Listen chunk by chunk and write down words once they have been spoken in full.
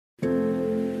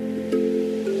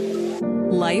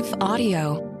Life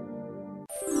Audio.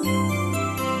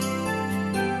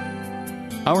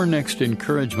 Our next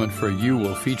encouragement for you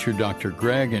will feature Dr.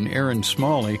 Greg and Erin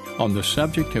Smalley on the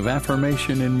subject of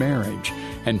affirmation in marriage,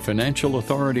 and financial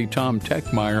authority Tom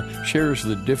Techmeyer shares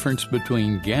the difference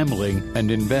between gambling and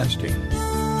investing.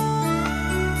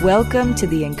 Welcome to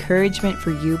the Encouragement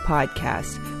for You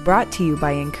podcast, brought to you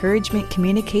by Encouragement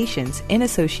Communications in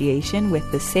association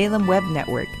with the Salem Web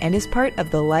Network and is part of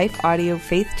the Life Audio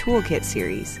Faith Toolkit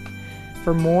series.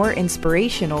 For more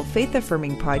inspirational,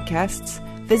 faith-affirming podcasts,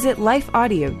 visit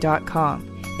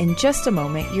lifeaudio.com. In just a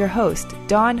moment, your host,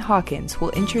 Don Hawkins,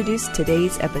 will introduce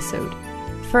today's episode.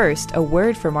 First, a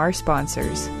word from our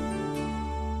sponsors.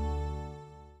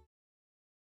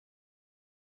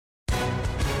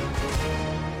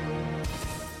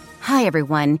 Hi,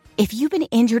 everyone. If you've been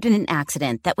injured in an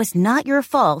accident that was not your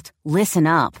fault, listen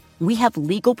up. We have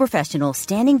legal professionals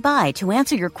standing by to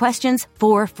answer your questions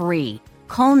for free.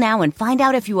 Call now and find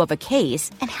out if you have a case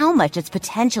and how much it's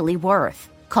potentially worth.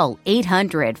 Call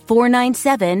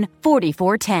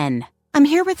 800-497-4410. I'm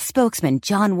here with spokesman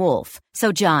John Wolf.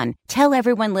 So, John, tell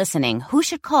everyone listening who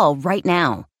should call right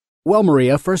now. Well,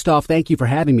 Maria, first off, thank you for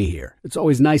having me here. It's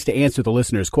always nice to answer the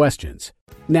listeners' questions.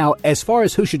 Now, as far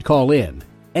as who should call in,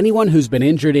 anyone who's been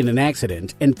injured in an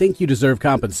accident and think you deserve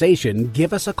compensation,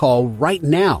 give us a call right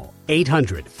now.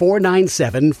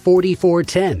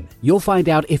 800-497-4410. You'll find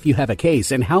out if you have a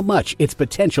case and how much it's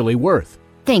potentially worth.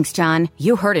 Thanks, John.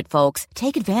 You heard it, folks.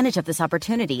 Take advantage of this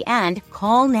opportunity and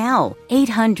call now.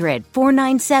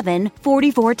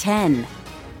 800-497-4410.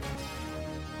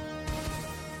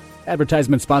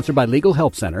 Advertisement sponsored by Legal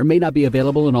Help Center. May not be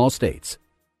available in all states.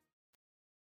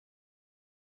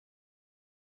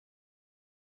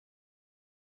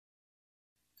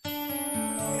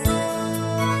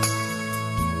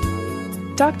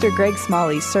 Dr. Greg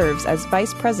Smalley serves as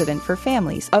Vice President for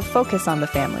Families of Focus on the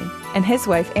Family, and his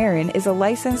wife Erin is a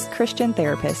licensed Christian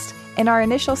therapist. In our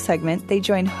initial segment, they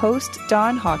join host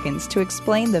Don Hawkins to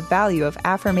explain the value of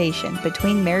affirmation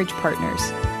between marriage partners.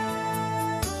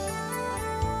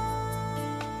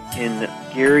 In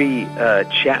Gary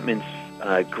Chapman's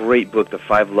great book, The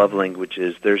 5 Love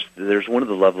Languages, there's one of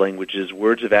the love languages,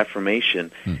 words of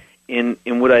affirmation. And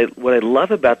what I love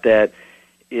about that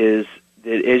is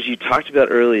that, as you talked about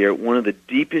earlier, one of the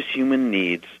deepest human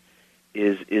needs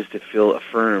is to feel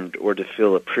affirmed or to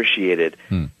feel appreciated.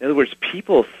 In other words,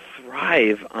 people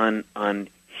thrive on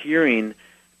hearing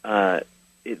it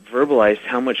verbalized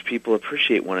how much people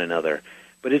appreciate one another.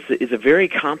 But it's a very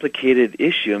complicated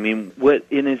issue. I mean, as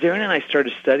Erin and I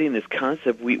started studying this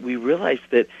concept, we realized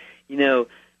that,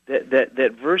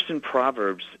 that verse in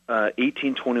Proverbs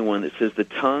 18:21 that says the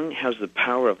tongue has the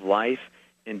power of life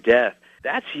and death.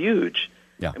 That's huge.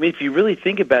 Yeah. I mean, if you really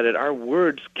think about it, our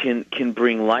words can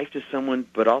bring life to someone,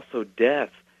 but also death.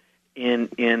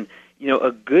 And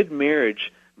a good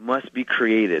marriage must be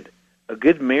created. A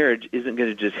good marriage isn't going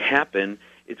to just happen.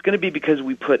 It's going to be because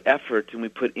we put effort and we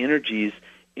put energies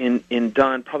in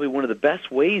Don. Probably one of the best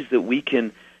ways that we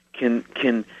can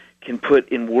put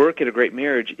in work at a great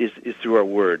marriage is through our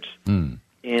words. And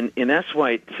that's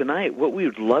why tonight what we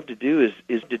would love to do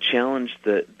is to challenge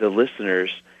the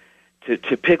listeners to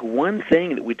pick one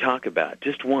thing that we talk about,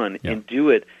 just one, and do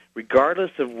it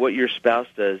regardless of what your spouse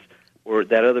does or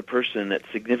that other person, that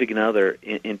significant other,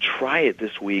 and try it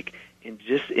this week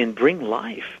and bring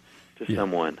life to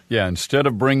someone. Yeah, instead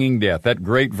of bringing death. That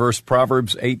great verse,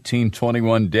 Proverbs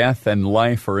 18:21, death and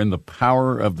life are in the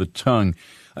power of the tongue.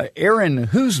 Erin,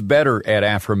 who's better at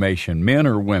affirmation, men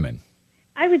or women?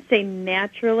 I would say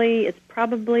naturally it's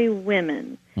probably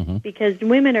women, because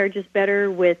women are just better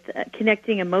with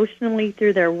connecting emotionally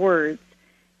through their words.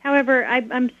 However,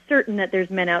 I'm certain that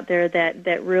there's men out there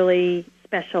that really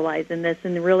specialize in this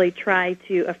and really try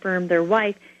to affirm their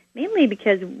wife, mainly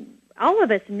because all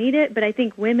of us need it, but I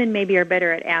think women maybe are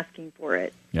better at asking for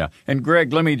it. Yeah. And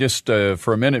Greg, let me just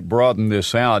for a minute broaden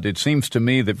this out. It seems to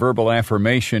me that verbal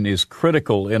affirmation is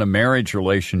critical in a marriage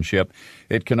relationship.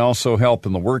 It can also help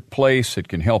in the workplace. It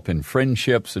can help in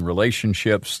friendships and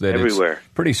relationships. That everywhere. It's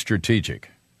pretty strategic.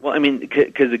 Well, I mean,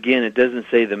 because again, it doesn't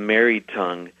say the married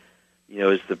tongue,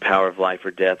 is the power of life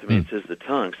or death. I mean, it says the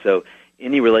tongue. So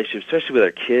any relationship, especially with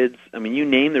our kids, I mean, you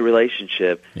name the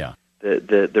relationship. Yeah.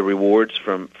 The rewards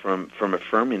from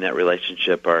affirming that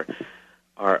relationship are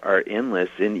endless.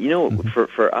 And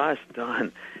for us,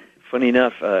 Don, funny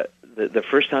enough, the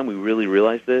first time we really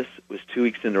realized this was 2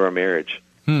 weeks into our marriage.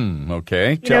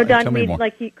 Okay. Don, tell me more.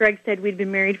 Like Greg said, we'd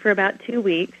been married for about 2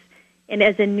 weeks, and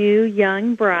as a new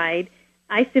young bride,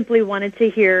 I simply wanted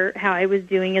to hear how I was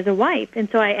doing as a wife. And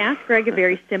so I asked Greg a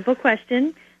very simple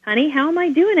question, honey, how am I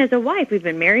doing as a wife? We've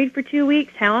been married for 2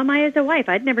 weeks. How am I as a wife?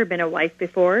 I'd never been a wife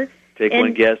before. Take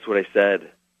one guess what I said.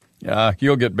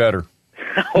 You'll get better.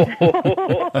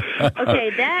 Okay,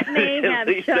 that may have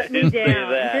shut me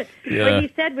down. What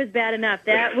he said was bad enough.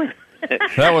 That would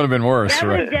that would have been worse. That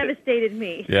would right? have devastated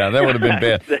me. Yeah, that would have been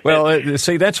bad. Well,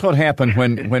 see, that's what happened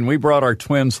when we brought our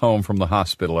twins home from the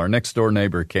hospital. Our next-door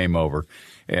neighbor came over,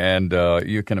 and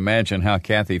you can imagine how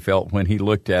Kathy felt when he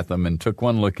looked at them and took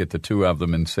one look at the two of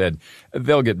them and said,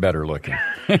 they'll get better looking.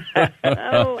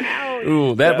 Oh, ouch.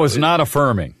 Ooh, that was not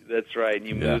affirming. That's right. And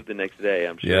you moved the next day,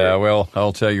 I'm sure. Yeah, well,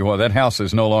 I'll tell you what, that house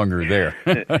is no longer there.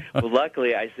 Well,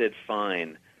 luckily, I said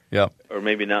fine. Yep. Or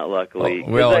maybe not luckily.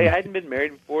 Well, I hadn't been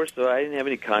married before, so I didn't have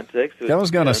any context. I was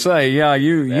going to say,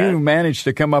 you managed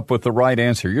to come up with the right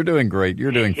answer. You're doing great.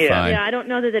 You're doing fine. Yeah, I don't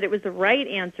know that it was the right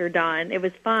answer, Don. It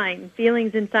was fine.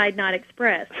 Feelings inside not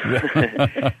expressed.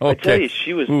 Okay. I tell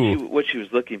you, what she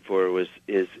was looking for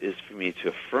is for me to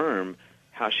affirm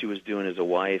how she was doing as a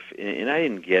wife, and I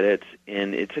didn't get it,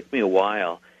 and it took me a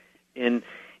while. And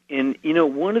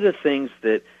one of the things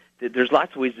that there's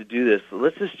lots of ways to do this. So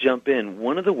let's just jump in.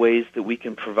 One of the ways that we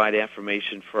can provide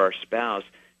affirmation for our spouse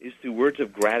is through words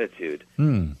of gratitude.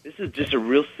 This is just a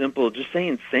real simple, just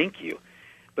saying thank you.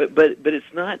 But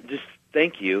it's not just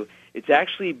thank you. It's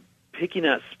actually picking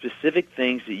out specific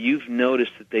things that you've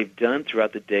noticed that they've done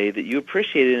throughout the day that you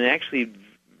appreciated and actually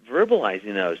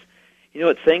verbalizing those.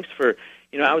 Thanks for,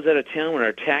 I was out of town when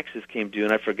our taxes came due,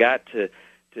 and I forgot to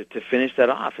finish that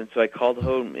off. And so I called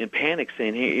home in panic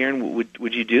saying, hey, Aaron,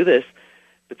 would you do this?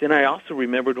 But then I also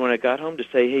remembered when I got home to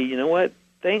say, hey, you know what?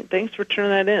 Thanks for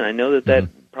turning that in. I know that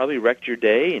probably wrecked your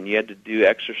day and you had to do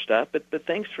extra stuff, but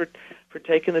thanks for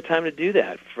taking the time to do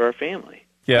that for our family.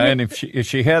 Yeah, and if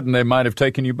she hadn't, they might have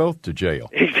taken you both to jail.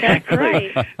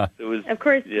 Exactly. That's right. It was, of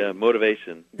course. Yeah,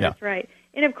 motivation. That's right.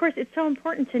 And, of course, it's so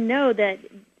important to know that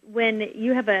when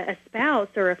you have a spouse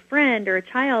or a friend or a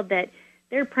child that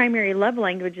their primary love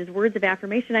language is words of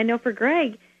affirmation. I know for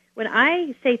Greg, when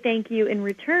I say thank you in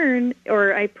return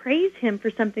or I praise him for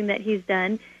something that he's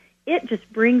done, it just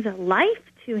brings life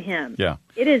to him. Yeah.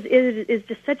 It is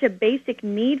just such a basic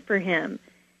need for him.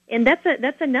 And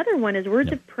that's another one is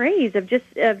words of praise, of just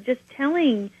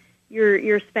telling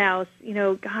your spouse,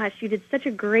 gosh, you did such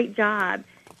a great job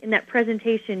in that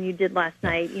presentation you did last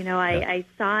night. I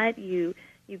saw it, you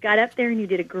got up there and you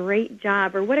did a great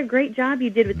job, or what a great job you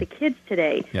did with the kids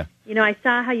today. Yeah. I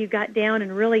saw how you got down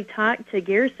and really talked to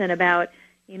Garrison about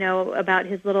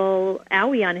his little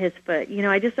owie on his foot.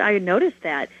 I noticed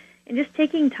that. And just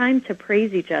taking time to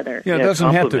praise each other. Yeah, it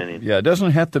doesn't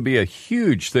have to be a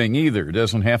huge thing either. It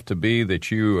doesn't have to be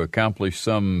that you accomplish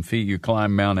some feat, you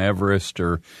climb Mount Everest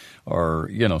or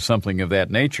something of that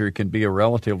nature. It can be a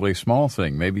relatively small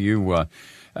thing. Maybe you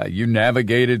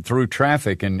navigated through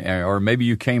traffic, or maybe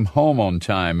you came home on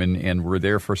time and were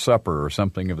there for supper or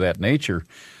something of that nature.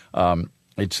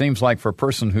 It seems like for a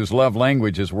person whose love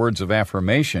language is words of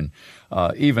affirmation,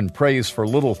 even praise for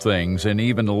little things and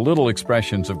even the little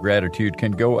expressions of gratitude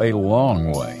can go a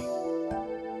long way.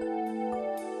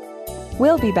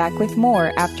 We'll be back with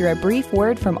more after a brief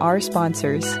word from our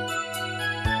sponsors.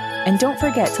 And don't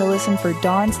forget to listen for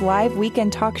Dawn's live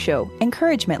weekend talk show,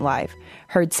 Encouragement Live,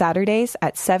 heard Saturdays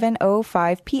at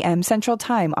 7:05 p.m. Central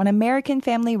Time on American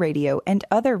Family Radio and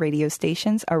other radio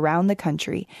stations around the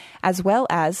country, as well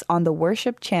as on the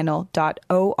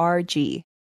worshipchannel.org.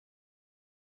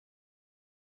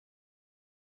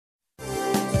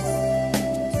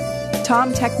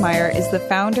 Tom Techmeyer is the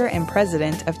founder and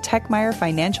president of Techmeyer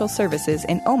Financial Services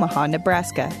in Omaha,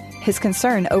 Nebraska. His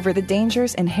concern over the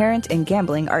dangers inherent in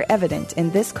gambling are evident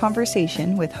in this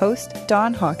conversation with host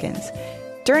Don Hawkins,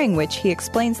 during which he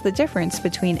explains the difference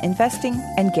between investing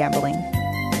and gambling.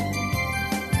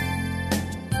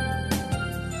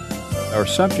 Our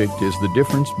subject is the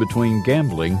difference between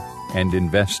gambling and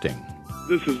investing.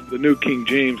 This is the New King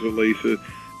James, at least, that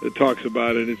talks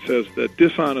about it. It says that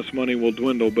dishonest money will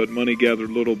dwindle, but money gathered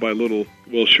little by little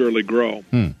will surely grow.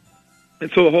 And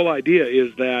so the whole idea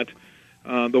is that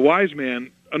the wise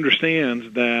man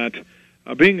understands that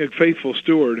being a faithful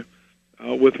steward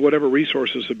with whatever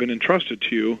resources have been entrusted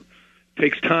to you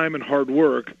takes time and hard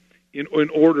work in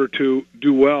order to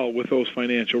do well with those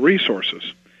financial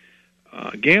resources.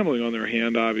 Gambling, on the other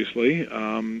hand, obviously,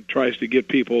 tries to get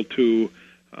people to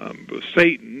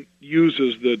Satan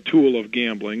uses the tool of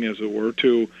gambling, as it were,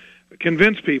 to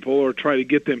convince people or try to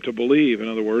get them to believe, in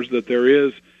other words, that there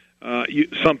is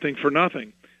something for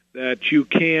nothing, that you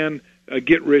can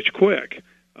get rich quick,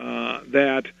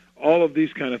 that all of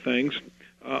these kind of things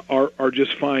are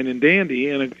just fine and dandy,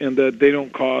 and that they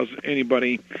don't cause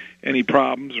anybody any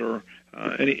problems or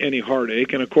any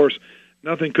heartache. And, of course,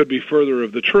 nothing could be further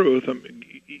of the truth.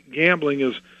 Gambling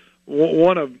is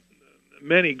one of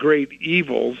many great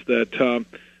evils that,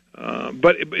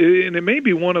 but it may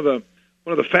be one of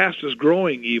the fastest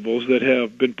growing evils that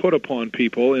have been put upon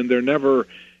people in their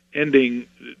never-ending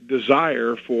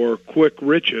desire for quick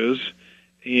riches,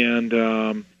 and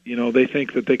they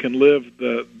think that they can live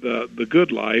the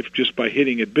good life just by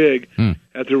hitting it big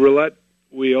at the roulette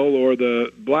wheel or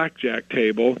the blackjack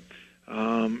table,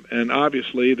 and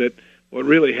obviously that what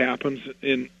really happens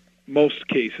in most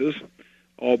cases,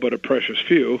 all but a precious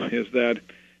few, is that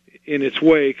in its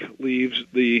wake leaves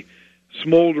the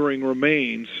smoldering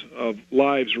remains of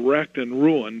lives wrecked and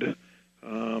ruined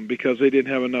because they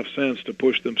didn't have enough sense to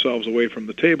push themselves away from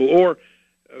the table, or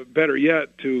better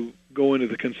yet, to go into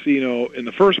the casino in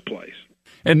the first place.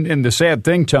 And the sad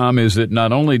thing, Tom, is that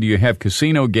not only do you have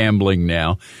casino gambling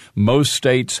now, most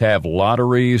states have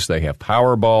lotteries, they have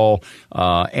Powerball,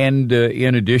 and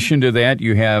in addition to that,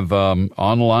 you have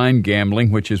online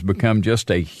gambling, which has become just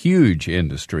a huge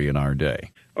industry in our day.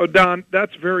 Oh, Don,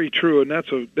 that's very true, and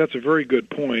that's a very good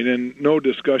point, and no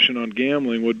discussion on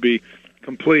gambling would be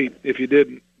complete if you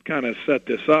didn't kind of set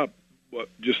this up,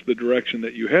 just the direction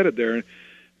that you headed there. I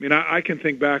mean, I can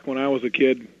think back when I was a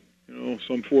kid,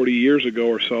 some 40 years ago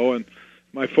or so, and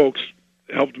my folks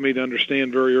helped me to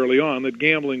understand very early on that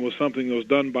gambling was something that was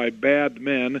done by bad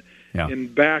men in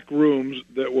back rooms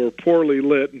that were poorly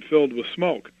lit and filled with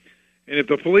smoke. And if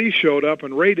the police showed up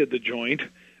and raided the joint,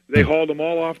 they hauled them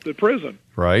all off to prison.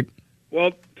 Right.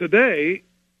 Well, today,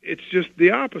 it's just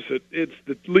the opposite. It's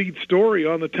the lead story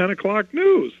on the 10 o'clock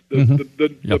news,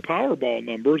 the Powerball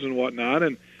numbers and whatnot.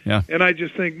 And I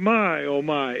just think, my, oh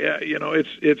my,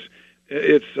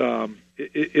 it's a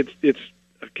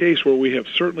case where we have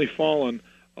certainly fallen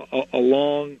a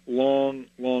long, long,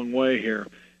 long way here.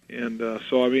 And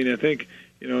so, I mean, I think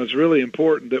it's really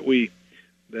important that we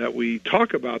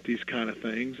talk about these kind of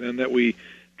things and that we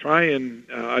try and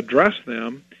address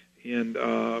them, and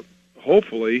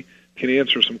hopefully can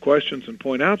answer some questions and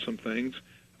point out some things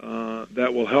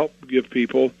that will help give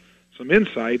people some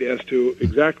insight as to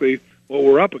exactly what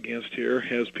we're up against here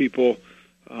as people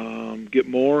get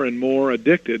more and more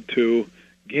addicted to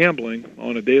gambling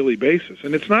on a daily basis.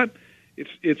 And it's not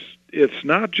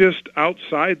just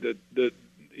outside the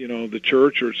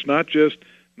church, or it's not just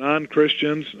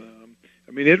non-Christians.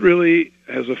 I mean, it really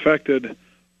has affected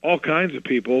all kinds of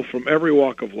people from every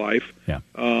walk of life.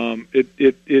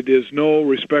 It is no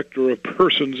respecter of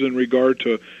persons in regard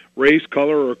to race,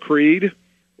 color, or creed,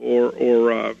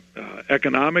 or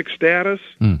economic status.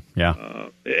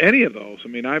 Any of those. I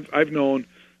mean, I've known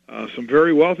some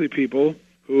very wealthy people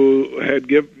who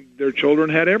their children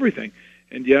had everything,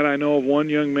 and yet I know of one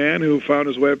young man who found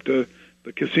his way up to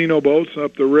the casino boats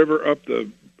up the river, up the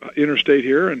interstate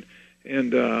here, and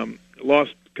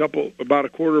lost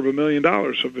about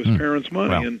 $250,000 of his parents' money.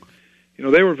 Wow. And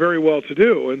they were very well to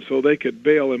do, and so they could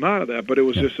bail him out of that, but it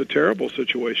was just a terrible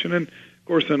situation. And of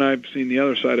course, then I've seen the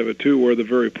other side of it too, where the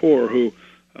very poor who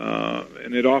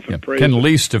and it often preys can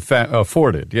least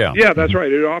afford it. Yeah, that's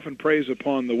right. It often preys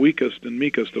upon the weakest and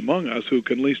meekest among us who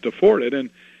can least afford it, and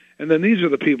then these are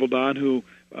the people, Don, who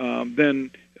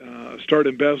then start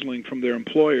embezzling from their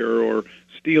employer or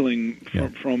stealing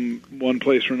from one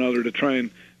place or another to try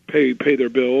and pay their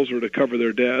bills or to cover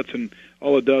their debts, and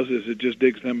all it does is it just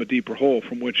digs them a deeper hole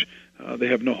from which they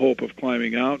have no hope of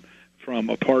climbing out from,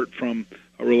 apart from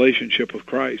a relationship with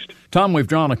Christ. Tom, we've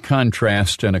drawn a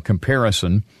contrast and a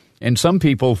comparison, and some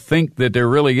people think that there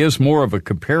really is more of a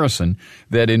comparison,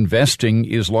 that investing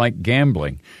is like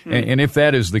gambling. And if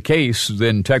that is the case,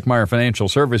 then Techmeyer Financial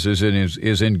Services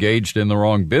is engaged in the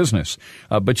wrong business.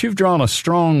 But you've drawn a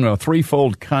strong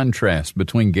threefold contrast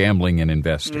between gambling and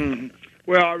investing.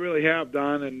 Well, I really have,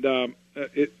 Don, and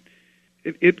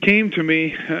it came to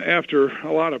me after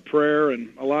a lot of prayer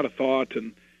and a lot of thought,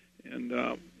 and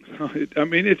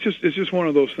it's just one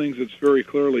of those things that's very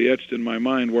clearly etched in my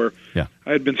mind, where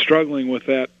I had been struggling with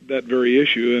that very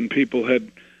issue, and people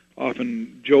had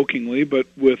often jokingly, but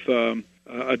with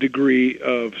a degree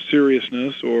of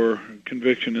seriousness or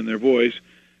conviction in their voice,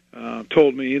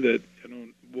 told me that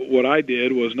what I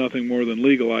did was nothing more than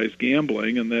legalized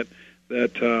gambling, and that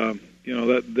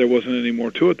there wasn't any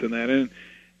more to it than that.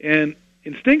 And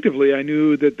instinctively, I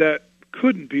knew that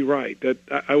couldn't be right. That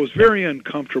I was very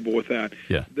uncomfortable with that.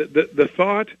 The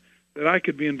thought that I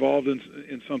could be involved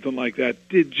in something like that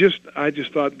I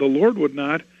just thought the Lord would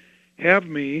not have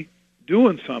me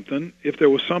doing something if there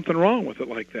was something wrong with it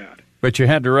like that. But you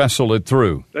had to wrestle it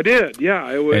through. I did,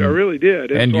 I really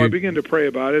did. And so I began to pray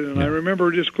about it, and I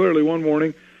remember just clearly one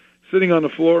morning sitting on the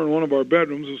floor in one of our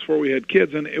bedrooms before we had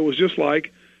kids, and it was just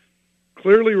like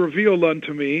clearly revealed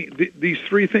unto me, these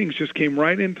three things just came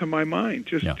right into my mind,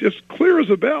 just clear as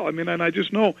a bell. I mean, and I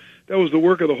just know that was the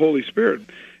work of the Holy Spirit.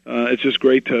 It's just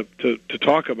great to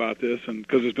talk about this, and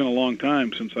because it's been a long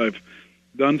time since I've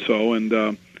done so, and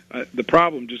the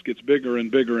problem just gets bigger and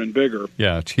bigger and bigger.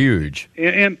 Yeah, it's huge.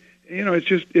 And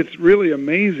it's really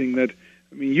amazing that,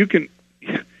 I mean,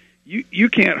 you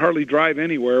can't hardly drive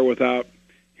anywhere without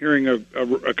hearing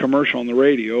a commercial on the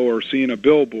radio or seeing a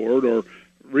billboard or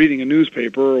reading a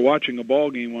newspaper or watching a ball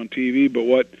game on TV, but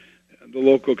what the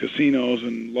local casinos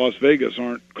in Las Vegas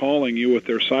aren't calling you with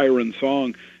their siren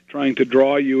song, trying to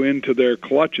draw you into their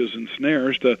clutches and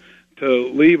snares to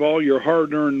leave all your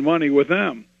hard-earned money with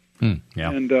them.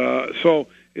 And so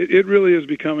it really is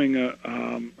becoming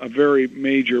a very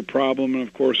major problem. And,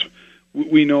 of course,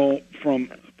 we know from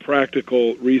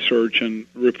practical research and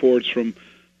reports from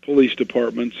police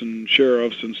departments and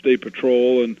sheriffs and state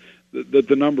patrol and that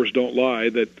the numbers don't lie,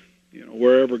 that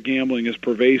wherever gambling is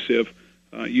pervasive,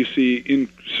 you see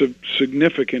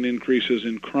significant increases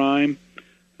in crime,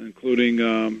 including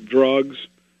drugs,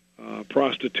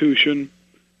 prostitution,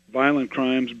 violent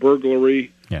crimes,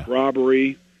 burglary,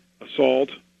 robbery, assault.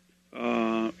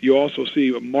 You also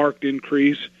see a marked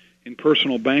increase in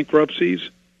personal bankruptcies.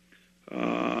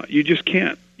 You just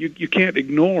can't you can't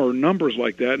ignore numbers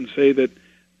like that and say that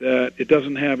it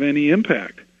doesn't have any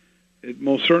impact. It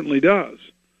most certainly does.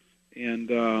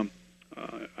 And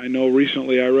I know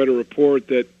recently I read a report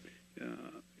that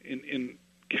in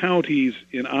counties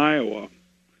in Iowa,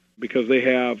 because they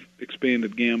have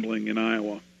expanded gambling in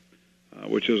Iowa,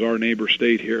 which is our neighbor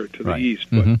state here to the east.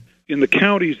 But in the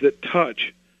counties that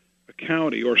touch a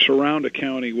county or surround a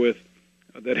county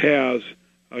that has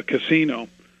a casino,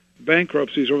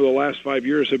 bankruptcies over the last 5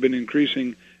 years have been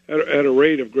increasing at a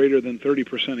rate of greater than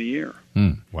 30% a year.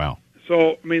 Wow.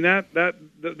 So, I mean,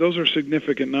 those are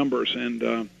significant numbers,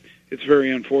 and it's very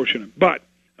unfortunate. But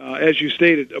as you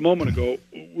stated a moment ago,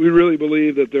 we really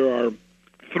believe that there are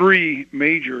three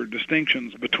major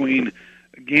distinctions between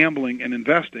gambling and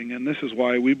investing, and this is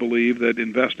why we believe that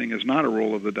investing is not a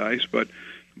roll of the dice, but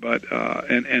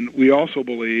we also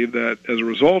believe that as a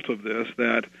result of this,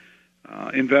 that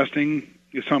investing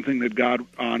is something that God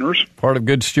honors. Part of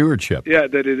good stewardship. Yeah,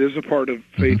 that it is a part of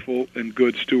faithful and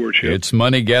good stewardship. It's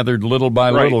money gathered little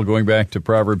by little, going back to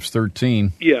Proverbs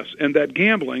 13. Yes, and that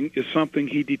gambling is something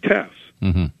he detests.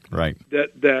 Right.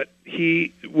 That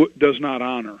he does not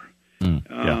honor.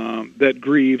 That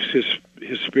grieves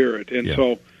his spirit. And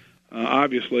so,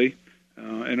 obviously,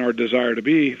 in our desire to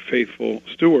be faithful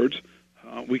stewards,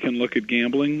 we can look at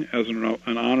gambling as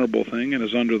an honorable thing and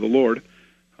as under the Lord,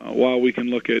 while we can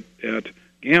look at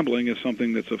gambling as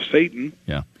something that's of Satan.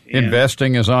 Yeah.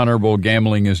 Investing is honorable,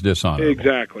 gambling is dishonorable.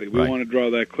 Exactly. We want to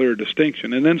draw that clear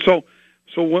distinction. And then so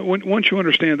once you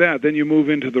understand that, then you move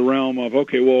into the realm of,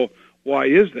 okay, well, why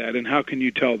is that, and how can you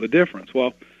tell the difference?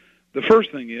 Well, the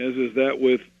first thing is that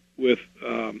with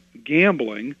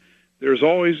gambling, there's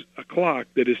always a clock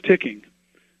that is ticking.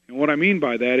 And what I mean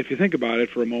by that, if you think about it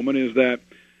for a moment, is that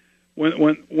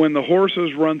when the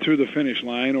horses run through the finish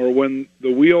line, or when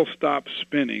the wheel stops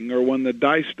spinning, or when the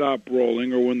dice stop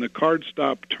rolling, or when the cards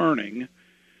stop turning,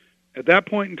 at that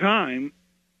point in time,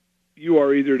 you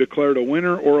are either declared a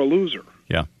winner or a loser.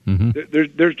 Yeah.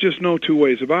 There's just no two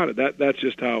ways about it. That's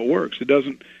just how it works. It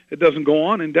doesn't go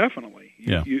on indefinitely.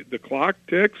 The clock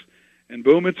ticks, and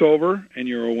boom, it's over, and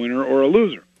you're a winner or a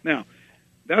loser. Now,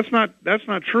 that's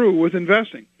not true with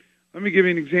investing. Let me give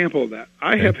you an example of that.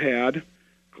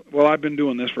 I've been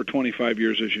doing this for 25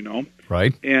 years, as you know.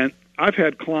 Right. And I've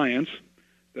had clients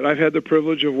that I've had the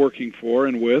privilege of working for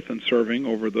and with and serving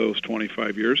over those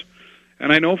 25 years.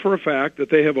 And I know for a fact that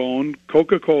they have owned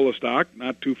Coca-Cola stock,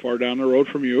 not too far down the road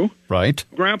from you. Right.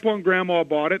 Grandpa and Grandma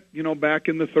bought it, back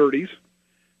in the 30s.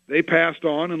 They passed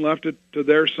on and left it to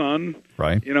their son,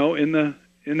 right. In the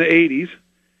 80s.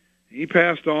 He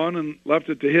passed on and left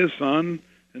it to his son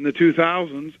in the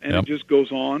 2000s, and it just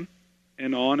goes on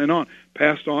and on and on,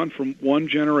 passed on from one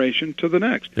generation to the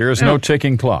next. There is no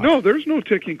ticking clock. No, there's no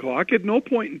ticking clock. At no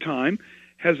point in time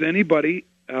has anybody,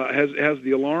 has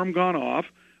the alarm gone off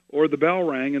or the bell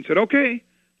rang and said, okay,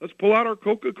 let's pull out our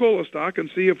Coca-Cola stock and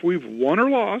see if we've won or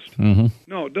lost.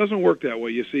 No, it doesn't work that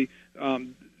way, you see.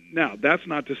 Now, that's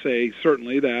not to say,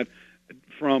 certainly, that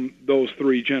from those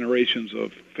three generations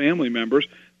of family members,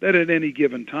 that at any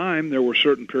given time, there were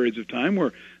certain periods of time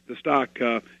where the stock,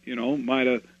 might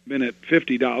have been at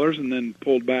 $50 and then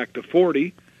pulled back to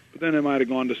 $40, but then it might have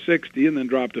gone to $60 and then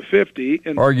dropped to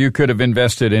 $50. Or you could have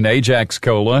invested in Ajax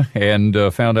Cola and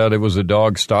found out it was a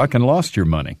dog stock and lost your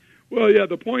money. Well, yeah,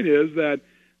 the point is that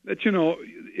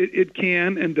it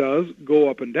can and does go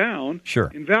up and down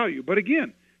in value. But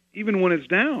again, even when it's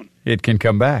down. It can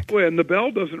come back. Well, and the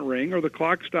bell doesn't ring or the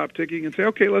clock stops ticking and say,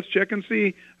 okay, let's check and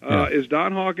see, is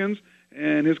Don Hawkins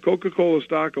and his Coca-Cola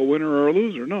stock a winner or a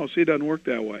loser? No, see, it doesn't work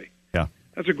that way. Yeah.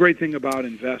 That's a great thing about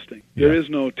investing. There is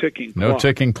no ticking clock. No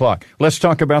ticking clock. Let's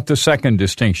talk about the second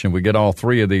distinction. We get all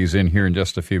three of these in here in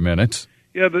just a few minutes.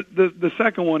 Yeah, the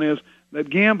second one is that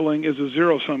gambling is a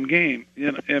zero-sum game.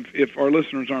 And if our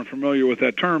listeners aren't familiar with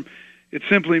that term, it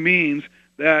simply means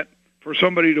that for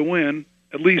somebody to win,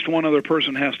 at least one other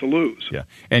person has to lose. Yeah,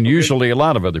 and usually a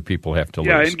lot of other people have to lose.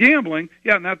 Yeah, in gambling,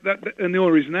 and the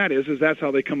only reason that is that's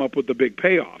how they come up with the big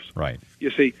payoffs. Right.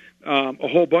 You see, a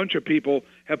whole bunch of people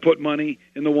have put money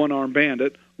in the one-armed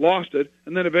bandit, lost it,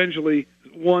 and then eventually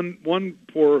one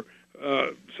poor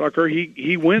sucker,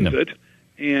 he wins it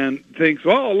and thinks,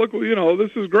 oh, look,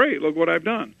 this is great. Look what I've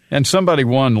done. And somebody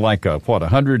won like $100,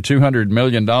 $200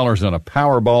 million in a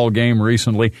Powerball game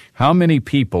recently. How many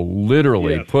people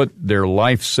literally put their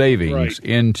life savings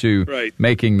into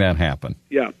making that happen?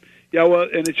 Yeah. Yeah, well,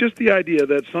 and it's just the idea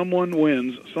that someone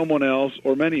wins, someone else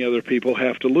or many other people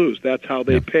have to lose. That's how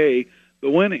they pay the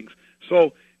winnings.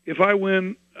 So if I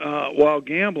win while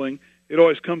gambling, it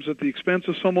always comes at the expense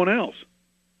of someone else.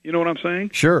 You know what I'm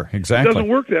saying? Sure, exactly. It doesn't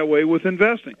work that way with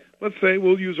investing. Let's say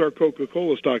we'll use our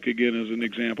Coca-Cola stock again as an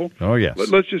example. Oh, yes.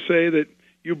 Let's just say that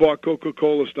you bought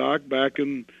Coca-Cola stock back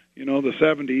in, the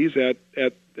 70s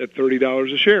at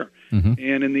 $30 a share. Mm-hmm.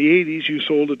 And in the 80s, you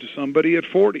sold it to somebody at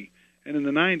 $40. And in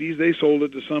the 90s, they sold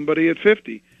it to somebody at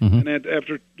 $50. Mm-hmm.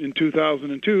 And in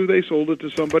 2002, they sold it to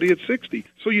somebody at $60.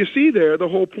 So you see there, the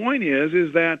whole point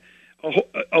is that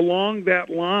along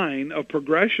that line of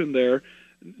progression there,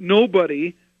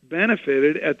 nobody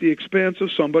benefited at the expense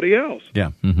of somebody else.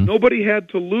 Yeah. Mm-hmm. Nobody had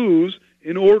to lose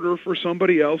in order for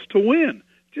somebody else to win.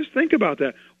 Just think about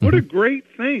that. What a great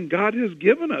thing God has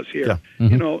given us here. Yeah.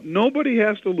 Mm-hmm. Nobody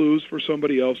has to lose for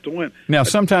somebody else to win. Now,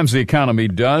 sometimes the economy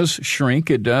does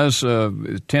shrink. It does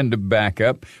tend to back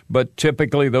up, but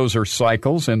typically those are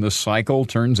cycles, and the cycle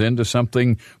turns into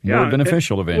something more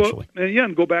beneficial eventually. Well,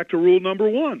 and go back to rule number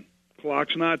one.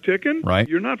 Clock's not ticking. Right.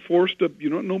 You're not forced to,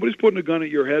 nobody's putting a gun at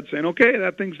your head saying, okay,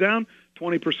 that thing's down,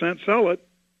 20%, sell it.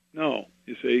 No,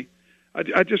 you see.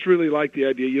 I just really like the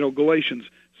idea. Galatians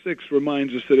 6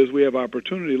 reminds us that as we have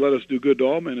opportunity, let us do good to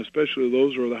all men, especially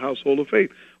those who are the household of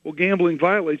faith. Well, gambling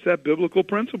violates that biblical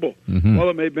principle. Mm-hmm. While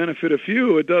it may benefit a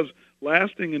few, it does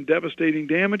lasting and devastating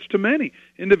damage to many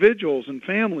individuals and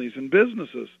families and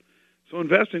businesses. So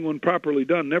investing, when properly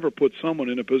done, never puts someone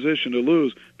in a position to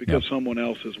lose because someone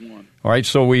else has won. All right,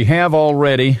 so we have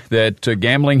already that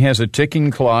gambling has a ticking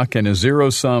clock and a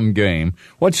zero-sum game.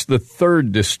 What's the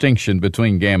third distinction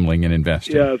between gambling and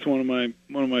investing? Yeah, it's one of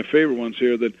my favorite ones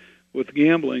here, that with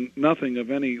gambling, nothing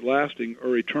of any lasting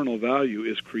or eternal value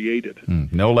is created.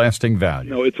 No lasting value.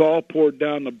 No, it's all poured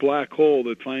down the black hole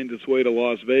that finds its way to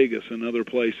Las Vegas and other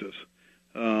places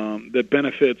that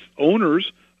benefits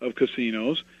owners of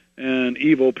casinos and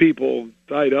evil people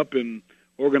tied up in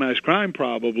organized crime,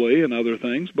 probably, and other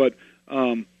things. But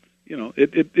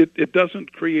it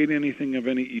doesn't create anything of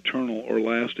any eternal or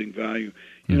lasting value.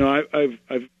 I've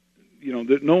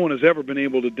no one has ever been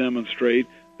able to demonstrate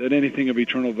that anything of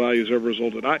eternal value has ever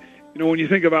resulted. When you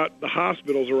think about the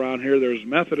hospitals around here, there's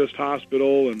Methodist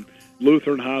Hospital and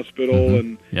Lutheran Hospital,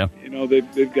 and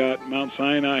they've got Mount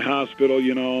Sinai Hospital,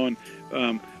 and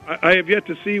I have yet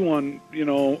to see one,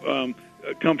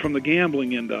 come from the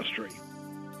gambling industry.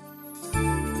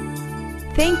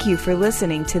 Thank you for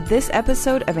listening to this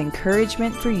episode of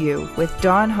Encouragement for You with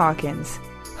Don Hawkins,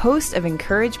 host of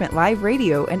Encouragement Live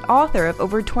Radio and author of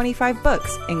over 25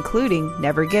 books, including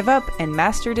Never Give Up and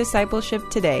Master Discipleship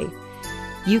Today.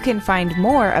 You can find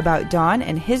more about Don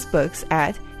and his books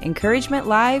at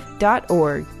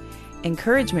encouragementlive.org.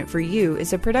 Encouragement for You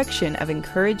is a production of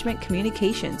Encouragement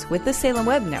Communications with the Salem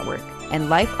Web Network and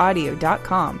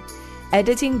lifeaudio.com.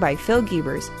 Editing by Phil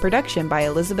Giebers, production by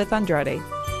Elizabeth Andrade.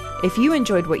 If you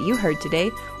enjoyed what you heard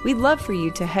today, we'd love for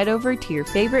you to head over to your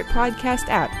favorite podcast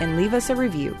app and leave us a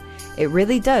review. It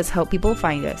really does help people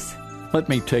find us. Let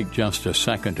me take just a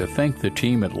second to thank the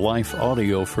team at Life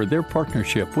Audio for their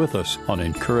partnership with us on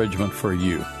Encouragement for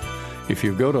You. If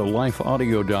you go to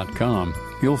lifeaudio.com,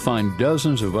 you'll find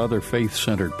dozens of other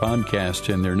faith-centered podcasts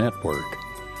in their network.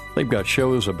 They've got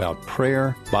shows about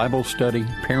prayer, Bible study,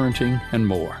 parenting, and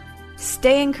more.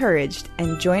 Stay encouraged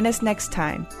and join us next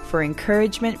time for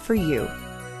Encouragement for You.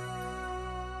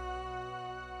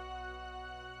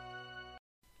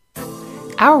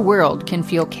 Our world can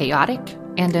feel chaotic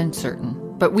and uncertain,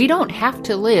 but we don't have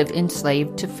to live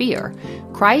enslaved to fear.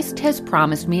 Christ has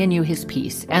promised me and you His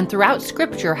peace, and throughout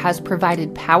Scripture has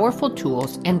provided powerful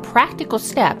tools and practical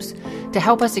steps to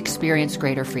help us experience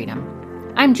greater freedom.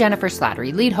 I'm Jennifer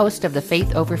Slattery, lead host of the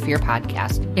Faith Over Fear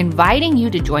podcast, inviting you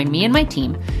to join me and my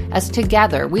team as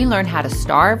together we learn how to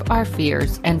starve our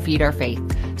fears and feed our faith.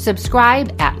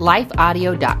 Subscribe at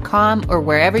lifeaudio.com or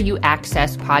wherever you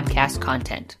access podcast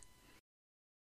content.